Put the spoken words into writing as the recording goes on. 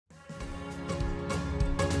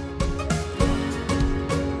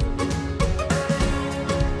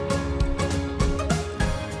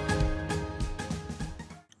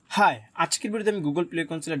High, আজকের ভিডিওতে আমি গুগল প্লে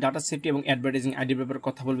কনসোলের ডাটা সেফটি এবং অ্যাডভার্টাইজিং আইডির ব্যাপারে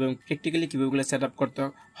কথা বলবো এবং প্র্যাকটিক্যালি কীভাবে এগুলো সেট আপ করতে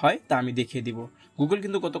হয় তা আমি দেখিয়ে দিব। গুগল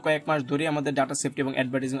কিন্তু গত কয়েক মাস ধরে আমাদের ডাটা সেফটি এবং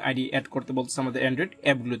অ্যাডভার্টাইজিং আইডি অ্যাড করতে বলতেছে আমাদের অ্যান্ড্রয়েড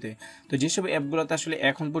অ্যাপগুলোতে। তো যেসব অ্যাপগুলোতে আসলে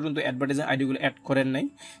এখন পর্যন্ত অ্যাডভার্টাইজিং আইডিগুলো অ্যাড করেন নাই,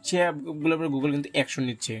 সেই অ্যাপগুলোর উপর গুগল কিন্তু অ্যাকশন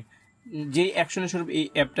নিচ্ছে। যেই অ্যাকশনের স্বরূপ এই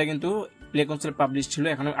অ্যাপটা কিন্তু প্লে কনসোলে পাবলিশ ছিল,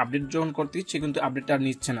 এখন আপডেট যখন করতে সে কিন্তু আপডেটটা আর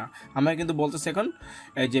নিচ্ছে না। আমার কিন্তু বলতেছে এখন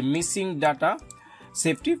যে মিসিং ডাটা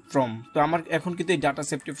সেফটি ফর্ম। তো আমার এখন কিন্তু এই ডাটা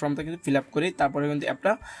সেফটি ফর্মটা কিন্তু ফিল আপ করে তারপরে কিন্তু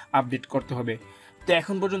অ্যাপটা আপডেট করতে হবে। তো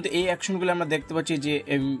এখন পর্যন্ত এই অ্যাকশনগুলো আমরা দেখতে পাচ্ছি যে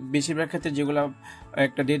বেশিরভাগ ক্ষেত্রে যেগুলো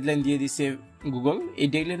একটা ডেডলাইন দিয়ে দিচ্ছে গুগল, এই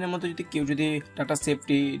ডেডলাইনের মধ্যে যদি কেউ যদি ডাটা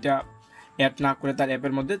সেফটিটা অ্যাড না করে তার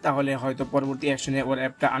অ্যাপের মধ্যে, তাহলে হয়তো পরবর্তী অ্যাকশনে ওর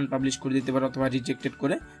অ্যাপটা আনপাবলিশ করে দিতে পারে অথবা রিজেক্টেড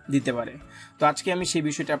করে দিতে পারে। তো আজকে আমি সেই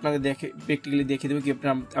বিষয়টা আপনাদের প্র্যাকটিক্যালি দেখিয়ে দেবো কি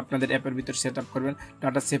আপনাদের অ্যাপের ভিতর সেট আপ করবেন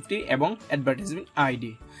ডাটা সেফটি এবং অ্যাডভার্টাইজমেন্ট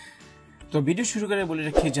আইডি। তো ভিডিও শুরু করে বলে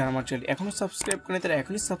রাখি, যারা আমার চ্যানেল এখনো সাবস্ক্রাইব করেন তারা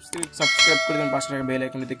এখনই সাবস্ক্রাইব করে দেন, পাশে থাকা বেল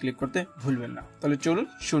আইকনটিতে ক্লিক করতে ভুলবেন না। তাহলে চলুন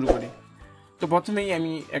শুরু করি। তো প্রথমেই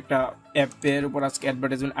আমি একটা অ্যাপের উপর আজকে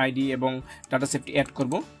অ্যাডভার্টাইজমেন্ট আইডি এবং ডাটা সেফটি অ্যাড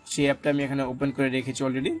করব। সেই অ্যাপটা আমি এখানে ওপেন করে রেখেছি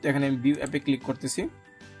অলরেডি। তো এখানে আমি ভিউ অ্যাপে ক্লিক করতেছি।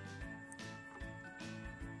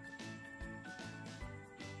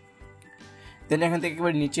 দেন এখান থেকে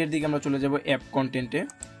একেবারে নিচের দিকে আমরা চলে যাব অ্যাপ কন্টেন্টে।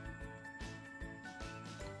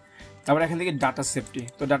 তারপর এখান থেকে ডাটা সেফটি।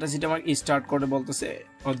 তো ডাটা সেফটি আমার স্টার্ট করে বলতেছে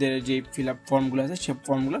ওদের যে ফিল আপ ফর্মগুলো আছে সেই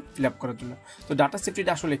ফর্মগুলো ফিল আপ করার জন্য। তো ডাটা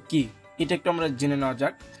সেফটিটা আসলে কি, এটা একটু আমরা জেনে নেওয়া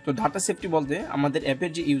যাক। তো ডাটা সেফটি বলতে আমাদের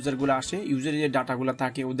অ্যাপের যে ইউজারগুলো আসে, ইউজারের যে ডাটাগুলো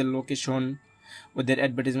থাকে, ওদের লোকেশন, ওদের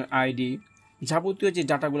অ্যাডভার্টাইজমেন্ট আইডি, যাবতীয় যে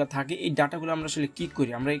ডাটাগুলো থাকে, এই ডাটাগুলো আমরা আসলে কি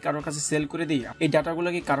করি, আমরা এই কারোর কাছে সেল করে দিই, এই ডাটাগুলো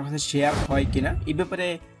কি কারোর কাছে শেয়ার হয় কিনা, এই ব্যাপারে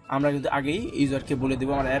আমরা কিন্তু আগেই ইউজারকে বলে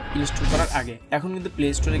দেবো আমার অ্যাপ ইনস্টল করার আগে। এখন কিন্তু প্লে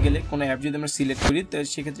স্টোরে গেলে কোনো অ্যাপ যদি আমরা সিলেক্ট করি, তো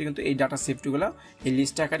সেক্ষেত্রে কিন্তু এই ডাটা সেফটিগুলো এই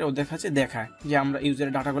লিস্ট আকারে ওদের কাছে দেখায় যে আমরা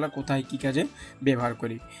ইউজারের ডাটাগুলো কোথায় কী কাজে ব্যবহার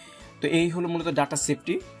করি। তো এই হলো মূলত ডাটা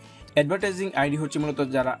সেফটি। অ্যাডভার্টাইজিং আইডি হচ্ছে মূলত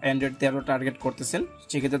যারা অ্যান্ড্রয়েড 13 টার্গেট করতেছেন,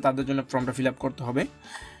 সেক্ষেত্রে তাদের জন্য ফর্মটা ফিল আপ করতে হবে।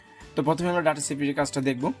 তো প্রথমে আমরা ডাটা সেফটির কাজটা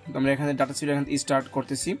দেখবো। তো আমরা এখানে ডাটা সেফটি এখানে স্টার্ট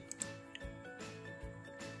করতেছি।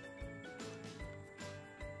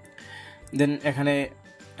 দেন এখানে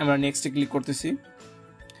আমরা নেক্সটে ক্লিক করতেছি।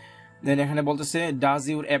 দেন এখানে বলতেছে does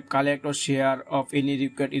your app collect O share of any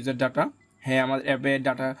required user data. হ্যাঁ, আমার অ্যাপে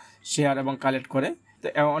ডাটা শেয়ার এবং কালেক্ট করে। তো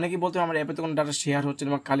অনেকেই বলতে আমার অ্যাপে তো কোনো ডাটা শেয়ার হচ্ছে না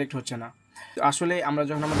এবং কালেক্ট হচ্ছে না। তো আসলে আমরা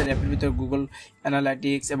যখন আমাদের অ্যাপের ভিতরে গুগল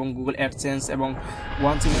অ্যানালাইটিক্স এবং গুগল অ্যাডসেন্স এবং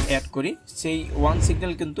ওয়ান সিগন্যাল অ্যাড করি, সেই ওয়ান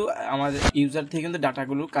সিগন্যাল কিন্তু আমাদের ইউজার থেকে কিন্তু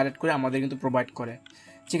ডাটাগুলো কালেক্ট করে আমাদের কিন্তু প্রোভাইড করে।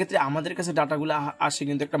 সেক্ষেত্রে আমাদের কাছে ডাটাগুলো আসে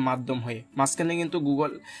কিন্তু একটা মাধ্যম হয়ে, মাঝখানে কিন্তু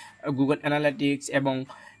গুগল অ্যানালাইটিক্স এবং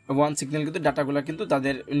ওয়ান সিগন্যাল কিন্তু ডাটাগুলো কিন্তু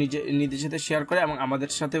তাদের নিজের সাথে শেয়ার করে এবং আমাদের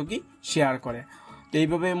সাথেও কি শেয়ার করে। তো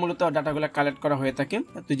এইভাবে মূলত ডাটাগুলো কালেক্ট করা হয়ে থাকে।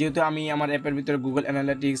 তো যেহেতু আমি আমার অ্যাপের ভিতরে গুগল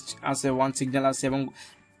অ্যানালাইটিক্স আছে, ওয়ান সিগন্যাল আছে এবং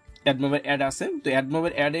অ্যাডমোবের অ্যাড আছে, তো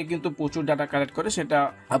অ্যাডমোবের অ্যাডে কিন্তু প্রচুর ডাটা কালেক্ট করে, সেটা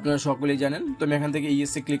আপনারা সকলেই জানেন। তো আমি এখান থেকে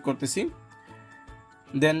ইএসএ ক্লিক করতেছি।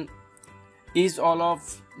 দেন is all of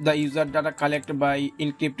the user data collect by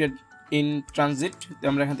encrypted in transit,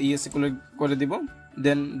 আমরা এখান থেকে ইএসএ করে দিব।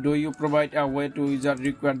 দেন do you provide a way to user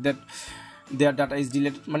require that there data is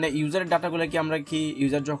deleted, মানে ইউজারের ডাটাগুলো কি আমরা কি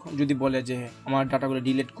ইউজার যখন যদি বলে যে আমার ডাটাগুলো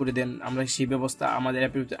ডিলিট করে দেন, আমরা সেই ব্যবস্থা আমাদের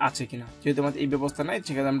অ্যাপের ভিতরে আছে কিনা। যেহেতু আমাদের এই ব্যবস্থা নাই,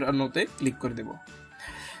 সেক্ষেত্রে আমরা নোতে ক্লিক করে দেবো।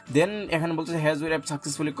 দেন এখানে বলতেছে has your app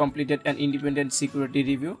successfully completed an independent security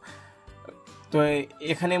review. তো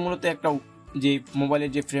এখানে মূলত একটা যে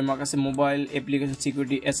মোবাইলের যে ফ্রেমওয়ার্ক আছে, মোবাইল অ্যাপ্লিকেশন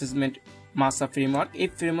সিকিউরিটি অ্যাসেসমেন্ট মাসা ফ্রেমওয়ার্ক, এই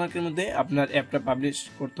ফ্রেমওয়ার্কের মধ্যে আপনার অ্যাপটা পাবলিশ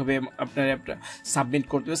করতে হবে, আপনার অ্যাপটা সাবমিট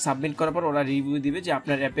করতে হবে। সাবমিট করার পর ওরা রিভিউ দিবে যে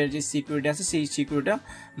আপনার অ্যাপের যে সিকিউরিটি আছে সেই সিকিউরিটিটা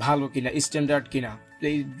ভালো কিনা, স্ট্যান্ডার্ড কিনা। তো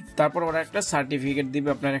তারপর ওরা একটা সার্টিফিকেট দিবে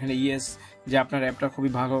আপনার এখানে ইয়েস, যে আপনার অ্যাপটা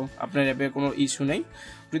খুবই ভালো, আপনার অ্যাপে কোনো ইস্যু নেই।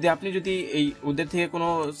 আপনি যদি এই ওদের থেকে কোনো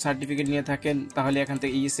সার্টিফিকেট নিয়ে থাকেন, তাহলে এখান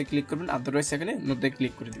থেকে ইয়েসে ক্লিক করবেন, আদারওয়াইজ এখানে নোতে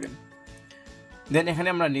ক্লিক করে দেবেন। দেন এখানে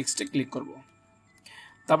আমরা নেক্সটে ক্লিক করব।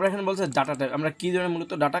 তারপর এখানে বলছে ডাটা টাইপ, আমরা কী ধরনের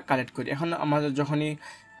মূলত ডাটা কালেক্ট করি। এখন আমাদের যখনই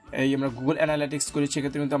আমরা গুগল অ্যানালাইটিক্স করি,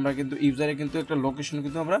 সেক্ষেত্রে কিন্তু আমরা কিন্তু ইউজারের কিন্তু একটা লোকেশন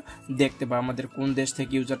কিন্তু আমরা দেখতে পাই, আমাদের কোন দেশ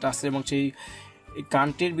থেকে ইউজারটা আসছে এবং সেই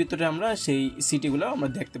কান্ট্রির ভিতরে আমরা সেই সিটিগুলো আমরা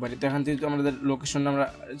দেখতে পারি। তো এখান থেকে আমাদের লোকেশন আমরা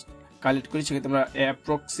কালেক্ট করি, সেক্ষেত্রে আমরা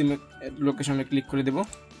অ্যাপ্রক্সিমেট লোকেশনে ক্লিক করে দেবো।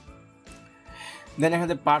 দেন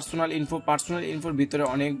এখানে পার্সোনাল ইনফোর ভিতরে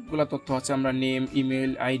অনেকগুলো তথ্য আছে, আমরা name,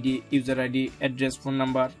 email, ID, user ID, address, phone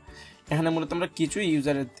number. এখানে মূলত আমরা কিছুই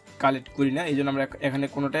ইউজারের কালেক্ট করি না, এই জন্য আমরা এখানে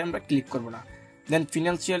কোনোটাই আমরা ক্লিক করবো না। দেন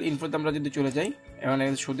ফিনান্সিয়াল ইনফোতে আমরা যদি চলে যাই, এখানে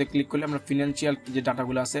শোতে ক্লিক করলে আমরা ফিনান্সিয়াল যে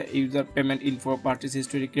ডাটাগুলো আছে, user payment info, purchase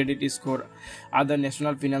history, credit score, আদার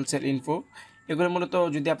ন্যাশনাল ফিনান্সিয়াল ইনফো, এগুলো মূলত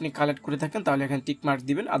যদি আপনি কালেক্ট করে থাকেন তাহলে এখানে টিক মার্ক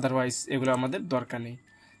দিবেন, আদারওয়াইজ এগুলো আমাদের দরকার নেই।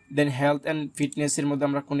 দেন হেলথ অ্যান্ড ফিটনেসের মধ্যে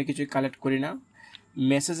আমরা কোনো কিছুই কালেক্ট করি না।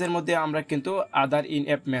 মেসেজের মধ্যে আমরা কিন্তু আদার ইন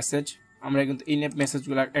অ্যাপ মেসেজ, আমরা কিন্তু ইন অ্যাপ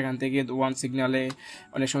মেসেজগুলো এখান থেকে ওয়ান সিগনালে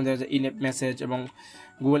অনেক সময় দেখা যায় ইন অ্যাপ মেসেজ এবং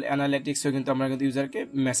গুগল অ্যানালিটিক্সও কিন্তু আমরা কিন্তু ইউজারকে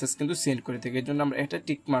মেসেজ কিন্তু সেন্ড করে থাকি, এর জন্য আমরা এটা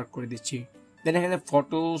টিক মার্ক করে দিচ্ছি। দেন এখানে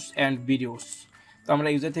ফটোস অ্যান্ড ভিডিওস, তো আমরা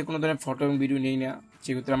ইউজার থেকে কোনো ধরনের ফটো এবং ভিডিও নিই না,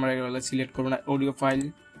 সেক্ষেত্রে আমরা এগুলো সিলেক্ট করবো না। অডিও ফাইল,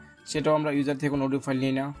 সেটাও আমরা ইউজার থেকে কোনো অডিও ফাইল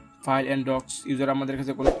নিই না। ফাইল অ্যান্ড ডক্স, ইউজার আমাদের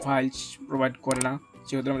কাছে কোনো ফাইলস প্রোভাইড করে না,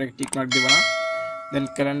 সেক্ষেত্রে আমরা টিক মার্ক দেবো না। দেন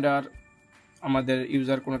ক্যালেন্ডার, আমাদের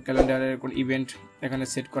ইউজার কোনো ক্যালেন্ডারের কোনো ইভেন্ট এখানে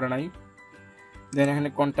সেট করা নাই। দেন এখানে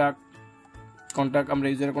কন্ট্যাক্ট আমরা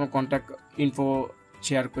ইউজারের কোনো কন্ট্যাক্ট ইনফো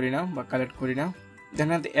শেয়ার করি না বা কালেক্ট করি না। দেন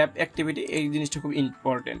এখান থেকে অ্যাপ অ্যাক্টিভিটি, এই জিনিসটা খুব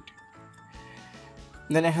ইম্পর্টেন্ট।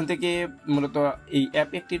 দেন এখান থেকে মূলত এই অ্যাপ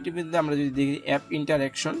অ্যাক্টিভিটিতে আমরা যদি দেখি অ্যাপ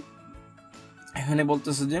ইন্টারঅ্যাকশন, এখানে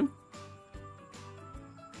বলতেছে যে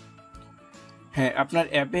হ্যাঁ আপনার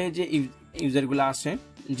অ্যাপে যে ইউজারগুলো আসে,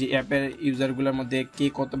 যে অ্যাপের ইউজারগুলোর মধ্যে কে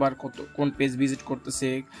কতবার কোন পেজ ভিজিট করতেছে,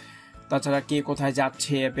 তাছাড়া কে কোথায়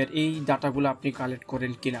যাচ্ছে অ্যাপের, এই ডাটাগুলো আপনি কালেক্ট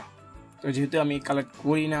করেন কিনা। তো যেহেতু আমি কালেক্ট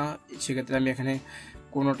করি না, সেক্ষেত্রে আমি এখানে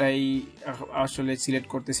কোনোটাই আসলে সিলেক্ট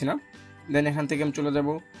করতেছি না। দেন এখান থেকে আমি চলে যাব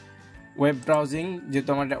ওয়েব ব্রাউজিং, যেহেতু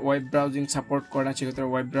আমার ওয়েব ব্রাউজিং সাপোর্ট করে না, সেক্ষেত্রে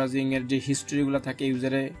ওয়েব ব্রাউজিংয়ের যে হিস্ট্রিগুলো থাকে,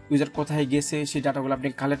 ইউজার কোথায় গেছে সেই ডাটাগুলো আপনি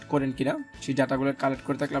কালেক্ট করেন কিনা, সেই ডাটাগুলো কালেক্ট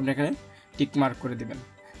করে থাকলে আপনি এখানে টিক মার্ক করে দেবেন।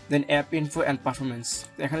 দেন অ্যাপ ইনফো অ্যান্ড পারফরমেন্স,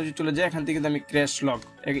 এখানে যদি চলে যায় এখান থেকে কিন্তু আমি ক্র্যাশ লগ,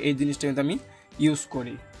 এই জিনিসটা কিন্তু আমি ইউজ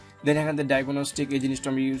করি। দেন এখান থেকে ডায়াগনস্টিক, এই জিনিসটা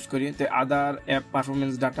আমি ইউজ করি। তো আদার অ্যাপ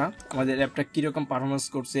পারফরমেন্স ডাটা, আমাদের অ্যাপটা কীরকম পারফরমেন্স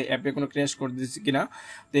করছে, অ্যাপে কোনো ক্র্যাশ করে দিচ্ছে কিনা,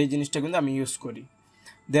 তো এই জিনিসটা কিন্তু আমি ইউজ করি।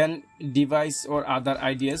 দেন ডিভাইস ওর আদার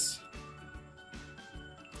আইডিয়াস,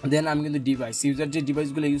 দেন আমি কিন্তু ডিভাইস, ইউজার যে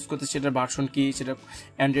ডিভাইসগুলো ইউজ করতে সেটার ভার্সন কি, সেটা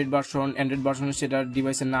অ্যান্ড্রয়েড ভার্সন সেটার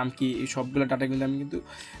ডিভাইসের নাম কি, এই সবগুলো ডাটা কিন্তু আমি কিন্তু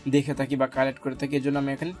দেখে থাকি বা কালেক্ট করে থাকি, এর জন্য আমি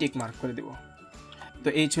এখানে টিক মার্ক করে দেবো। তো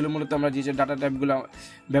এই ছিল মূলত আমরা যে ডাটা টাইপগুলো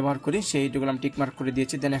ব্যবহার করি সেইগুলো আমি টিক মার্ক করে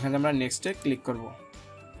দিয়েছি। দেন এখানে আমরা নেক্সটে ক্লিক করব।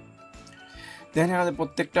 দেন আমাদের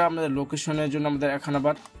প্রত্যেকটা আমাদের লোকেশনের জন্য আমাদের এখন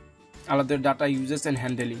আবার আলাদা ডাটা ইউজেস অ্যান্ড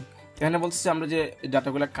হ্যান্ডেলিং, এখানে বলতেছে আমরা যে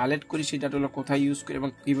ডাটাগুলো কালেক্ট করি সেই ডাটাগুলো কোথায় ইউজ করি এবং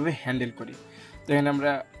কীভাবে হ্যান্ডেল করি। তো এখানে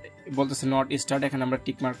আমরা বলতেছে নট স্টার্ট, এখানে আমরা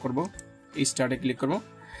টিক মার্ক করবো, স্টার্টে ক্লিক করবো।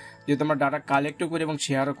 যেহেতু আমরা ডাটা কালেক্টও করি এবং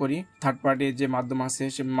শেয়ারও করি, থার্ড পার্টির যে মাধ্যম আছে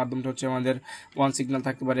সে মাধ্যমটা হচ্ছে আমাদের ওয়ান সিগন্যাল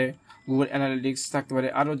থাকতে পারে, গুগল অ্যানালিটিক্স থাকতে পারে,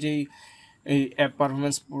 আরও যেই এই অ্যাপ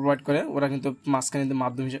পারফরমেন্স প্রোভাইড করে ওরা কিন্তু মাঝখানে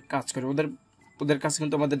মাধ্যম হিসেবে কাজ করে, ওদের কাছে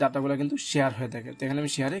কিন্তু আমাদের ডাটাগুলো কিন্তু শেয়ার হয়ে থাকে। তো এখানে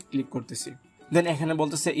আমি শেয়ারে ক্লিক করতেছি। দেন এখানে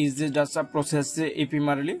বলতেছে ইজ দিস ডাটা প্রসেস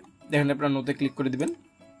এপিমারলি, এখানে আপনার নোতে ক্লিক করে দেবেন।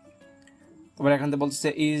 তারপরে এখান থেকে বলতেছে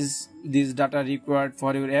is this data required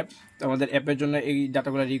for your app, তো আমাদের অ্যাপের জন্য এই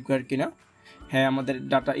ডাটাগুলো রিকোয়ার্ড কিনা। হ্যাঁ আমাদের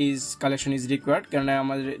ডাটা কালেকশন ইজ রিকোয়ার্ড, কেননা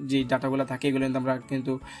আমাদের যে ডাটাগুলো থাকে এগুলো কিন্তু আমরা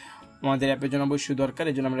কিন্তু আমাদের অ্যাপের জন্য অবশ্যই দরকার,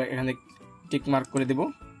 এই জন্য আমরা এখানে টিক মার্ক করে দেবো।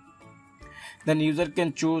 Then user can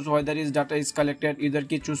choose whether is data is collected, user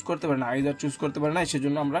কি চুজ করতে পারে না, ইউজার চুজ করতে পারে না,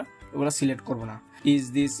 সেজন্য আমরা এগুলো সিলেক্ট করবো না। Is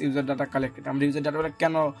this user data collected, আমরা ইউজার ডাটাগুলো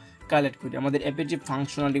কেন কালেক্ট করি, আমাদের অ্যাপের যে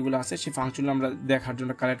ফাংশনালিটিগুলো আছে সেই ফাংশনগুলো আমরা দেখার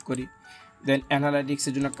জন্য কালেক্ট করি। দেন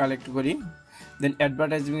অ্যানালাইটিক্সের জন্য কালেক্ট করি। দেন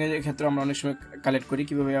অ্যাডভার্টাইজিংয়ের ক্ষেত্রে আমরা অনেক সময় কালেক্ট করি,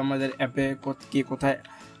 কীভাবে আমাদের অ্যাপে কে কোথায়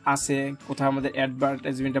আসে, কোথায় আমাদের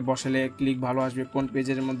অ্যাডভার্টাইজমেন্টটা বসালে ক্লিক ভালো আসবে, কোন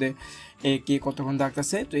পেজের মধ্যে কে কতক্ষণ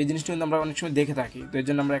থাকতেছে, তো এই জিনিসটা কিন্তু আমরা অনেক সময় দেখে থাকি। তো এর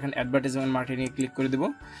জন্য আমরা এখানে অ্যাডভার্টাইজমেন্ট মার্কেটিংয়ে ক্লিক করে দেবো।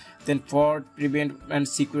 দেন for prevent and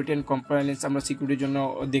security and compliance, আমরা সিকিউরিটির জন্য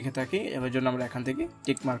দেখে থাকি, এর জন্য আমরা এখান থেকে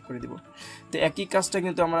টিক মার্ক করে দেবো। তো একই কাজটা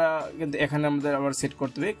কিন্তু আমরা কিন্তু এখানে আমাদের আবার সেট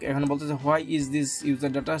করতে হবে। এখানে বলতেছে why is this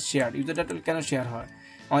user data share, user data কেন শেয়ার হয়,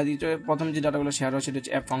 আমাদের প্রথম যে ডাটাগুলো শেয়ার হয় সেটা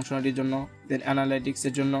হচ্ছে অ্যাপ ফাংশনালিটির জন্য, দেন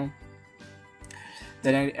অ্যানালাইটিক্সের জন্য,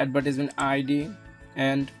 দেন advertisement ID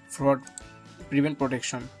and fraud prevent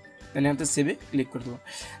protection. দেন এখানে সেভে ক্লিক করে দেবো।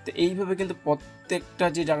 তো এইভাবে কিন্তু প্রত্যেকটা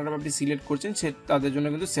যে ডাটাটা আপনি সিলেক্ট করছেন সে তাদের জন্য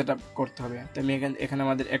কিন্তু সেট আপ করতে হবে। তো আমি এখানে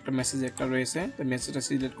আমাদের একটা মেসেজ একটা রয়েছে, তো মেসেজটা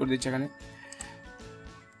সিলেক্ট করে দিচ্ছি এখানে।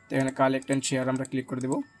 তো এখানে কালেক্ট অ্যান্ড শেয়ার আমরা ক্লিক করে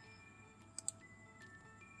দেবো।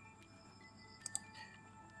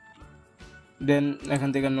 দেন এখান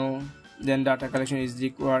থেকে no, then data collection is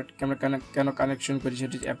required, আমরা কেন কানেকশন করি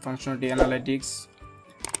সেটি app functionality, analytics,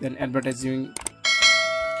 then advertising,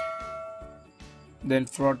 then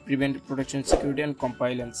fraud prevent protection security and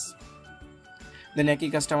কম্পাইলেন্স। দেন একই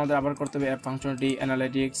কাজটা আমাদের আবার করতে হবে app functionality,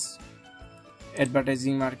 analytics,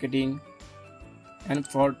 advertising, marketing and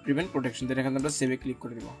fraud prevent protection. দেন এখানে আমরা সেভে ক্লিক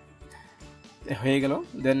করে দেব, হয়ে গেল।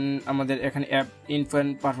 দেন আমাদের এখানে অ্যাপ ইনফো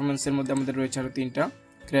অ্যান্ড পারফরমেন্সের মধ্যে আমাদের রয়েছে আরও তিনটা।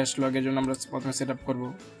 ক্র্যাশ লগের জন্য আমরা প্রথমে সেট আপ করবো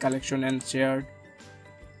কালেকশন অ্যান্ড শেয়ার্ড,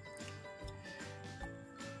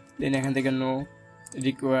 দেন এখান থেকে no,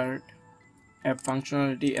 required, app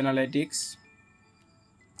functionality, analytics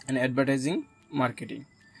and advertising, marketing.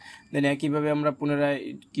 দেন একইভাবে আমরা পুনরায়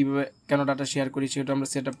কীভাবে কেন ডাটা শেয়ার করি সেটা আমরা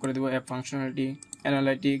সেট আপ করে দেবো app functionality,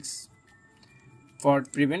 analytics, fault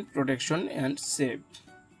prevent, protection and save.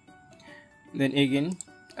 Then again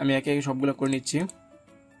আমি একে একে সবগুলো করে নিচ্ছি।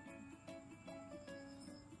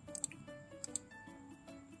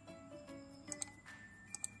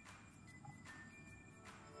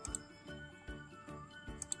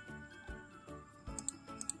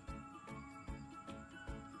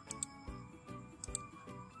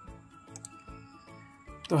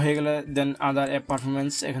 তো হয়ে গেলে দেন আদার অ্যাপ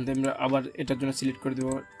পারফরমেন্স, এখান থেকে আমরা আবার এটার জন্য সিলেক্ট করে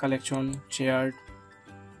দেবো কালেকশন, শেয়ার্ড,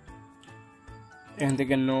 এখান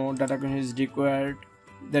থেকে no data collection is required,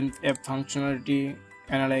 then app functionality,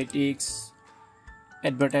 analytics,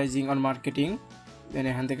 advertising or marketing, দেন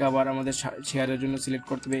এখান থেকে আবার আমাদের শেয়ারের জন্য সিলেক্ট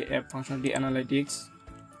করতে হবে app functionality, analytics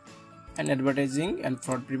and advertising and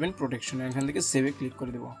fraud prevent, protection, এখান থেকে সেভে ক্লিক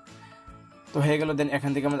করে দেবো। তো হয়ে গেল। দেন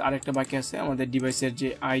এখান থেকে আমাদের আরেকটা বাকি আছে, আমাদের ডিভাইসের যে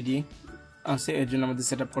আইডি আছে এর জন্য আমাদের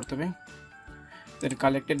সেট আপ করতে হবে। দেন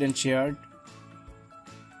কালেক্টেড অ্যান্ড শেয়ার্ড,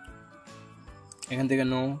 এখান থেকে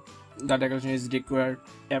no data collection is required,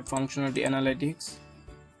 app functionality, analytics,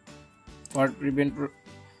 fraud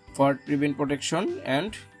prevent, protection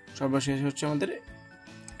and সর্বশেষ হচ্ছে আমাদের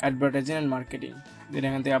অ্যাডভার্টাইজিং অ্যান্ড মার্কেটিং। দেন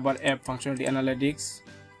এখান থেকে আবার app functionality, analytics,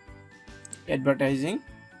 advertising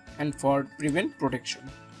and fraud prevent, protection.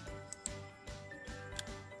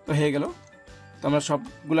 তো হয়ে গেল। তো আমরা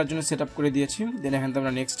সবগুলোর জন্য সেট আপ করে দিয়েছি। দেন এখান থেকে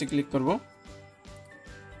আমরা নেক্সটে ক্লিক করব।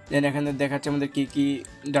 দেন এখান থেকে দেখাচ্ছে আমাদের কী কী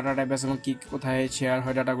ডাটা টাইপ আছে এবং কী কোথায় শেয়ার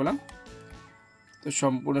হয় ডাটাগুলো। তো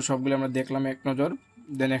সম্পূর্ণ সবগুলো আমরা দেখলাম এক নজর।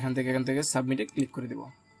 দেন এখান থেকে সাবমিটে ক্লিক করে দেব।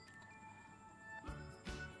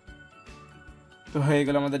 তো হয়ে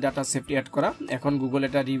গেল আমাদের ডাটা সেফটি অ্যাড করা। এখন গুগল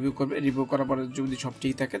এটা রিভিউ করবে, রিভিউ করার পরে যদি সব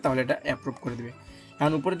ঠিক থাকে তাহলে এটা অ্যাপ্রুভ করে দেবে।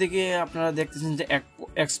 এখন উপরের দিকে আপনারা দেখতেছেন যে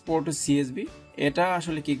এক্সপোর্ট টু সিএসভি, এটা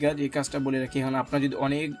আসলে কী কাজ, এই কাজটা বলে রাখি। এখন আপনার যদি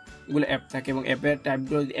অনেকগুলো অ্যাপ থাকে এবং অ্যাপের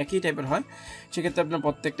টাইপগুলো যদি একই টাইপের হয়, সেক্ষেত্রে আপনার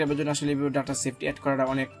প্রত্যেকটা অ্যাপের জন্য আসলে এইভাবে ডাটা সেফটি অ্যাড করাটা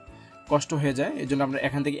অনেক কষ্ট হয়ে যায়। এই জন্য আপনারা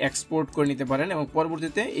এখান থেকে এক্সপোর্ট করে নিতে পারেন এবং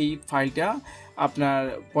পরবর্তীতে এই ফাইলটা আপনার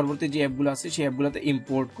পরবর্তী যে অ্যাপগুলো আছে সেই অ্যাপগুলোতে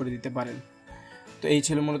ইম্পোর্ট করে দিতে পারেন। তো এই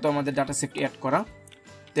ছিল মূলত আমাদের ডাটা সেফটি অ্যাড করা।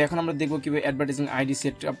 তো এখন আমরা দেখব কীভাবে অ্যাডভার্টাইজিং আইডি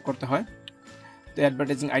সেট আপ করতে হয়। তো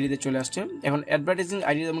অ্যাডভার্টাইজিং আইডিতে চলে আসছে। এখন অ্যাডভার্টাইজিং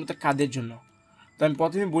আইডি মূলত কাদের জন্য, তো আমি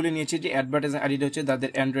প্রথমে বলে নিয়েছি যে অ্যাডভার্টাইজিং আইডিটা হচ্ছে যাদের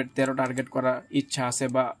অ্যান্ড্রয়েড 13 টার্গেট করা ইচ্ছা আছে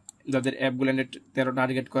বা যাদের অ্যাপগুলো অ্যান্ড্রয়েড 13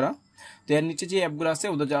 টার্গেট করা। তো এর নিচে যে অ্যাপগুলো আছে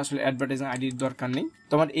ওদের আসলে অ্যাডভার্টাইজিং আইডির দরকার নেই।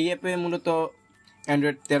 তোমার এই অ্যাপে মূলত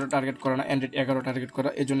অ্যান্ড্রয়েড 13 টার্গেট করা না, অ্যান্ড্রয়েড 11 টার্গেট করা।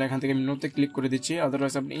 এই জন্য এখান থেকে আমি নোতে ক্লিক করে দিচ্ছি,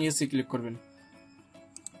 আদারওয়াইজ আপনি ইএসসি ক্লিক করবেন।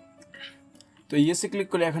 তো ইএসসি ক্লিক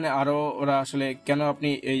করলে এখানে আরও ওরা আসলে কেন আপনি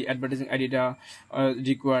এই অ্যাডভার্টাইজিং আইডিটা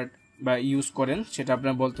রিকোয়ার্ড বা ইউজ করেন সেটা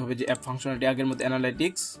আপনার বলতে হবে। যে অ্যাপ ফাংশনালিটি আগের মধ্যে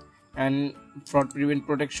analytics and fraud prevent,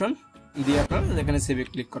 protection দিয়ে আপনারা এখানে সেভে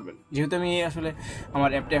ক্লিক করবেন। যেহেতু আমি আসলে আমার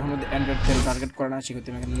অ্যাপটা এখন মধ্যে অ্যান্ড্রয়েড 13 টার্গেট করা না, সেক্ষেত্রে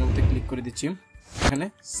আমি এখানে নোতে ক্লিক করে দিচ্ছি, এখানে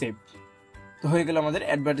সেভ। তো হয়ে গেল আমাদের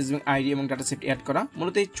অ্যাডভার্টাইজিং আইডি এবং ডাটা সেফটি অ্যাড করা।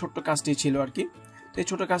 মূলত এই ছোট্ট কাজটি ছিল আর কি। তো এই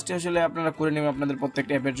ছোটো কাজটি আসলে আপনারা করে নেবেন আপনাদের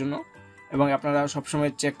প্রত্যেকটা অ্যাপের জন্য এবং আপনারা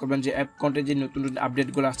সবসময় চেক করবেন যে অ্যাপ কন্টেন্ট যে নতুন নতুন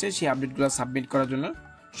আপডেটগুলো আসছে সেই আপডেটগুলো সাবমিট করার জন্য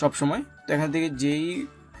সবসময়। তো এখান থেকে যেই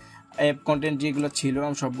অ্যাপ কন্টেন্ট যেগুলো ছিল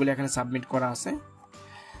সবগুলো এখানে সাবমিট করা আছে।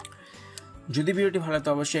 যদি ভিডিওটি ভালো লাগে তো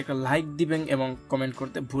অবশ্যই একটা লাইক দিবেন এবং কমেন্ট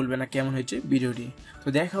করতে ভুলবেন না কেমন হয়েছে ভিডিওটি। তো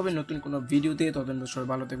দেখা হবে নতুন কোনো ভিডিওতে। ততদিন সবাই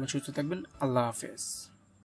ভালো থাকবেন, সুস্থ থাকবেন। আল্লাহ হাফেজ।